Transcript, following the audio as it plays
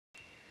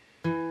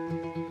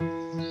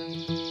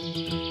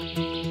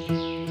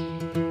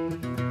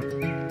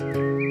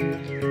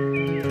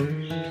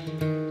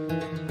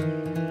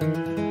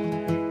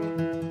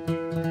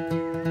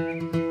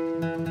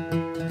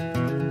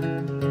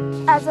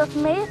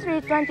May 3,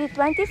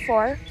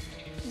 2024,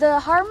 the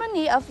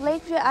Harmony of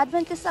Lakeview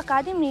Adventist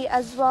Academy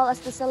as well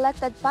as the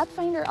selected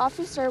Pathfinder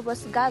officer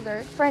was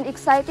gathered for an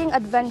exciting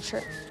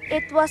adventure.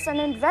 It was an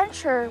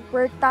adventure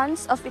where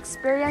tons of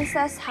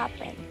experiences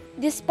happened.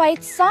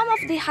 Despite some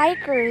of the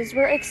hikers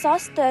were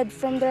exhausted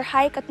from their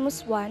hike at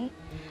Muswan,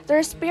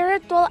 their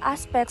spiritual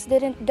aspects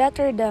didn't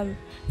deter them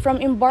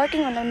from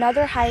embarking on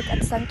another hike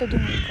at Santo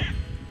Domingo.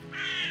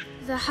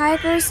 The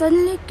hikers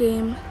suddenly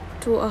came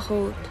to a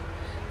halt.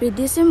 We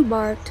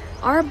disembarked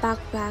our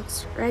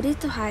backpacks ready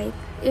to hike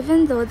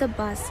even though the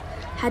bus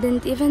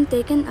hadn't even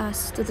taken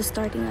us to the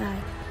starting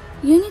line.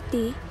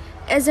 Unity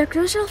is a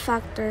crucial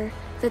factor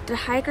that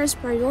the hikers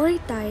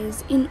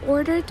prioritize in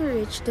order to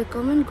reach the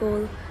common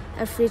goal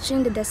of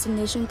reaching the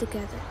destination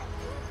together.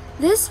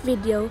 This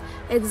video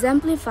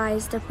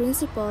exemplifies the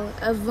principle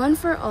of one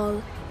for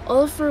all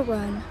for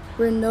one,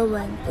 where no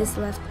one is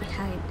left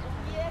behind.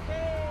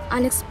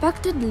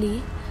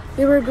 Unexpectedly,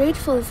 we were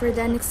grateful for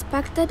the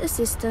unexpected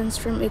assistance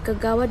from a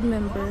Kagawad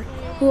member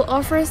who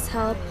offers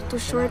help to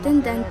shorten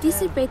the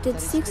anticipated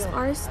 6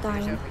 hours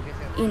time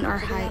in our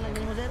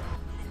hike.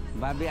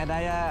 Babi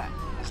Adaya,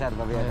 Sir,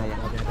 Babi Adaya.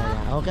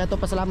 Okay, ito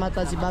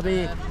pasalamatan si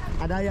Babi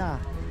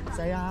Adaya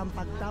sa iyang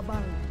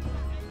pagtabang.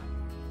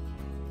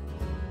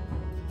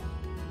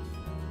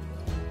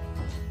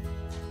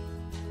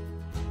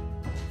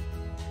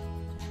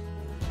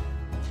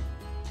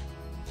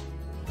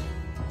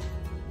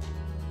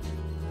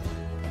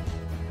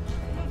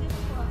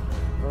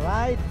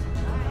 Alright.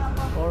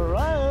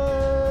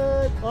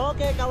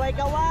 Okay,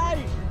 kaway-kaway.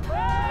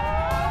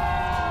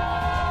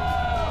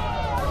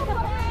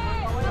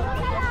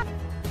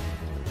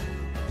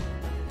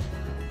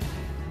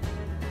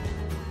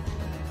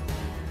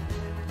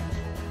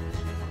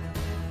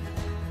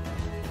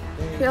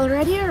 We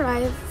already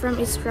arrived from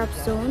its drop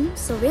zone,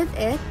 so with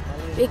it,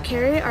 we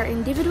carry our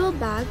individual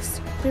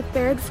bags,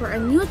 prepared for a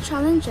new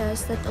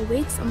challenges that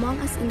awaits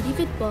among us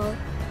individual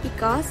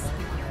because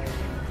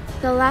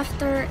the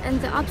laughter and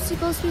the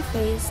obstacles we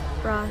faced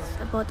brought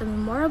about a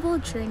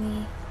memorable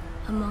journey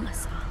among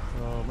us all.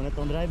 So, muna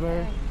tong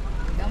driver.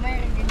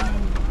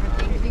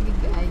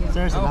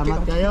 Sir,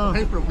 salamat kayo.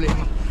 May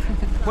problema.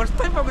 First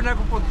time pa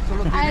ako po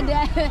sulod dito.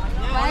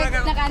 Ay,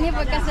 nakani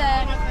pagkasa.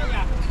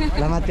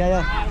 Salamat kayo.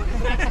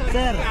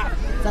 Sir,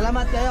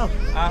 salamat kayo.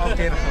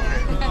 Okay.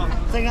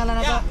 Sa ngalan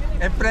na to?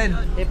 Efren.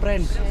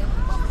 Efren.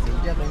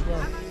 Thank you.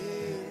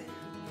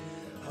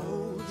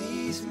 Oh,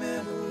 these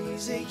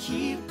memories, they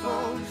keep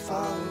on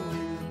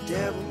following the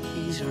devil.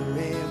 He's a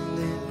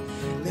rambling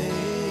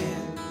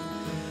man.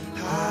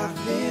 I've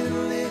been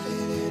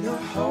living in a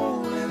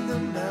hole in the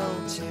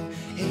mountain.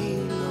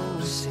 Ain't no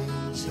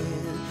sense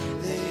in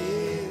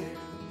there.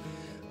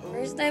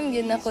 First time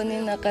yun ako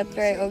ni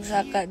nakatry og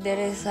saka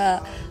dire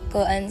sa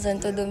Kuan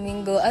Santo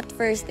Domingo. At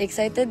first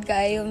excited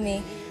kaayo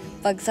mi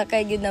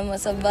pagsakay gyud na mo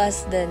sa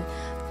bus, then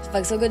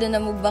pagsugod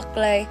na mo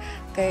baklay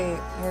kay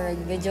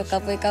medyo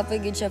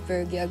kapoy-kapoy gyud siya,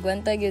 pero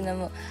giagwanta gyud na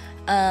mo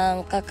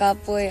ang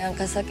kakapoy, ang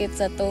kasakit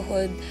sa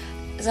tuhod.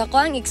 Sa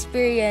kuang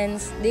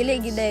experience, dili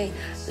giday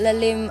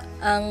lalim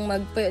ang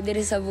magpuyo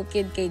diri sa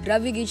bukid kay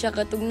grabe gid siya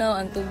katugnaw,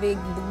 ang tubig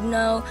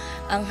bugnaw,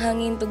 ang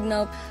hangin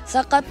tugnaw.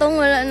 Sa katong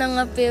wala na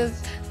nga feel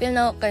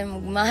na kay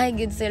magmahay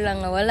gid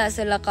sila nga wala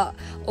sila ka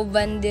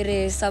uban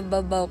diri sa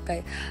babaw,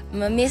 kay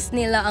ma-miss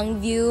nila ang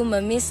view,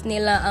 ma-miss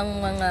nila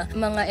ang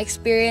mga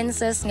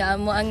experiences nga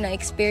amo ang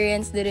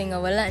na-experience diri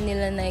nga wala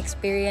nila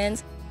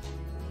na-experience.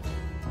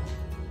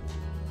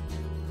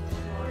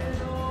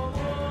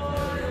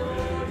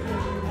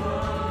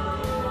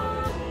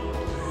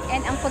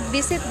 And ang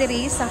pag-visit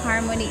diri sa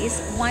Harmony is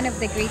one of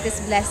the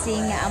greatest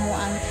blessing nga amo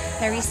ang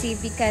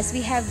na-receive because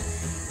we have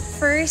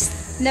first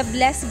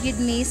na-bless gyud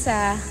me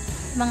sa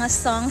mga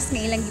songs nga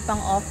ilang gipang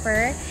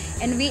offer,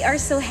 and we are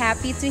so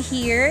happy to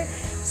hear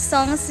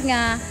songs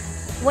nga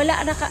wala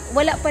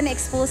pa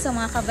na-expose sa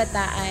mga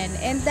kabataan,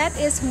 and that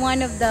is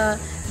one of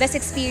the best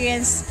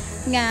experience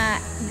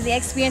nga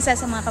the-experience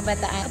sa mga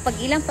kabataan. Pag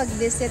ilang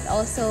pag-visit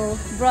also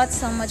brought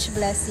so much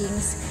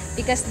blessings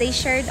because they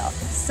shared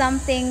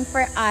something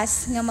for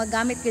us nga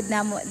magamit gud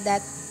namo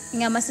that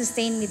nga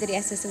ma-sustain mi diri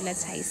sa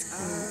SULADS High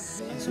School.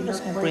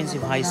 SULADS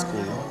Comprehensive High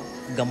School,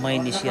 gamay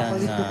ni siya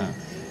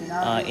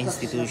nga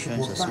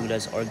institution sa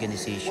SULADS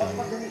organization.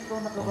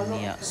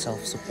 Niya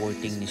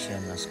self-supporting ni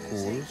siya nga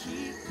school,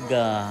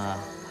 ga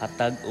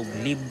hatag og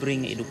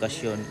libreng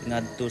edukasyon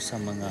ngadto sa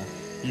mga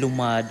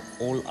lumad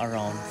all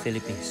around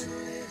Philippines.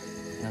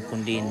 Nga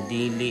kundi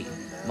dili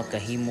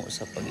makahimo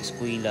sa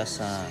pag-eskwela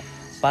sa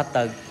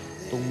patag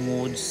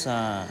tungod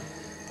sa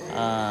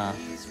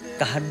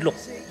kahadlok,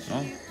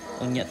 no?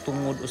 Unya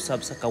tungod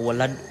usab sa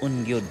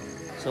kawalad-on gyud.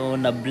 So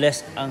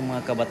na-bless ang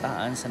mga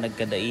kabataan sa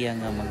nagkadaiya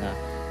nga mga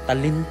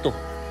talento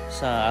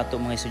sa ato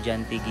mga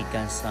estudyante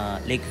gikan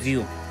sa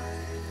Lakeview.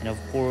 And of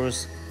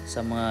course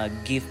sa mga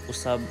gift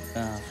usab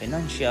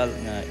financial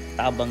nga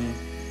tabang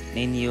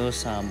ninyo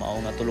sa mao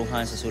nga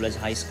tulungan sa SULADS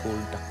High School,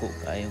 dako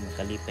kayo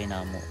nga kalipay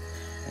namo.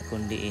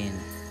 Kundiin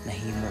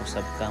nahimo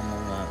usab kamo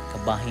nga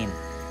kabahin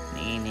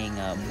niini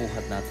nga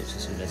buhat nato sa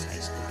SULADS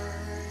High School.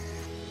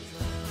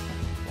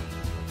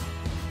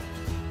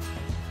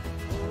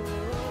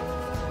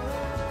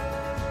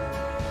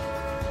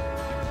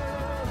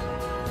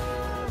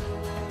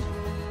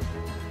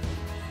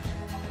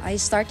 I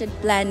started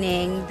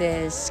planning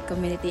this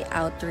community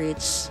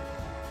outreach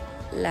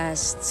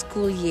last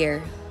school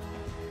year,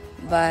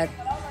 but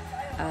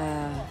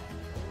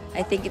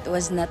I think it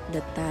was not the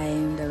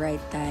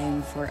right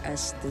time for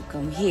us to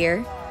come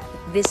here.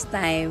 This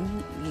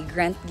time,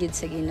 gi-grant gid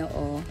sa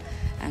Ginoo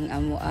ang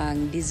amo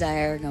ang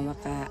desire nga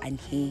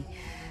makaanhi.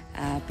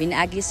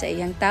 Pinaagi sa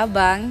iyang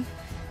tabang,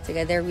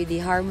 together with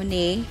the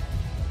Harmony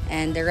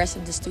and the rest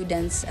of the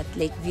students at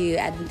Lakeview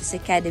Adventist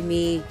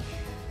Academy,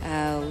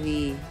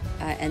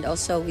 and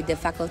also with the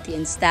faculty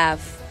and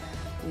staff,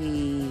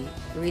 we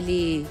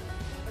really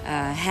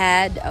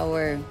had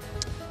our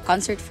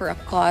concert for a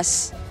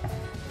cause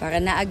para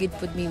naagid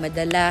pud mi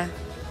madala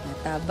na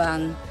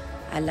tabang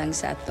alang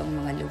sa atong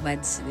mga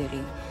lumads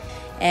diri.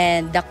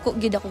 And dako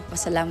gyud ako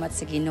pasalamat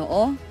sa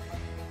Ginoo.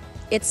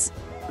 It's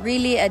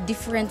really a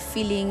different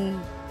feeling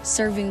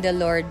serving the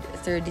Lord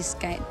through this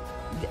kind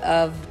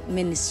of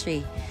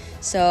ministry.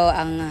 So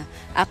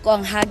ako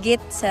ang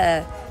hagit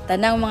sa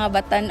tanang mga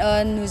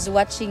batanon who's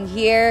watching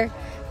here,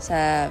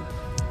 sa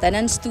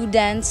tanan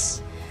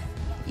students,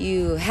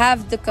 you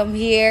have to come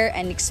here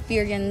and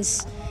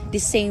experience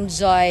the same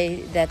joy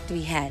that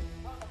we had.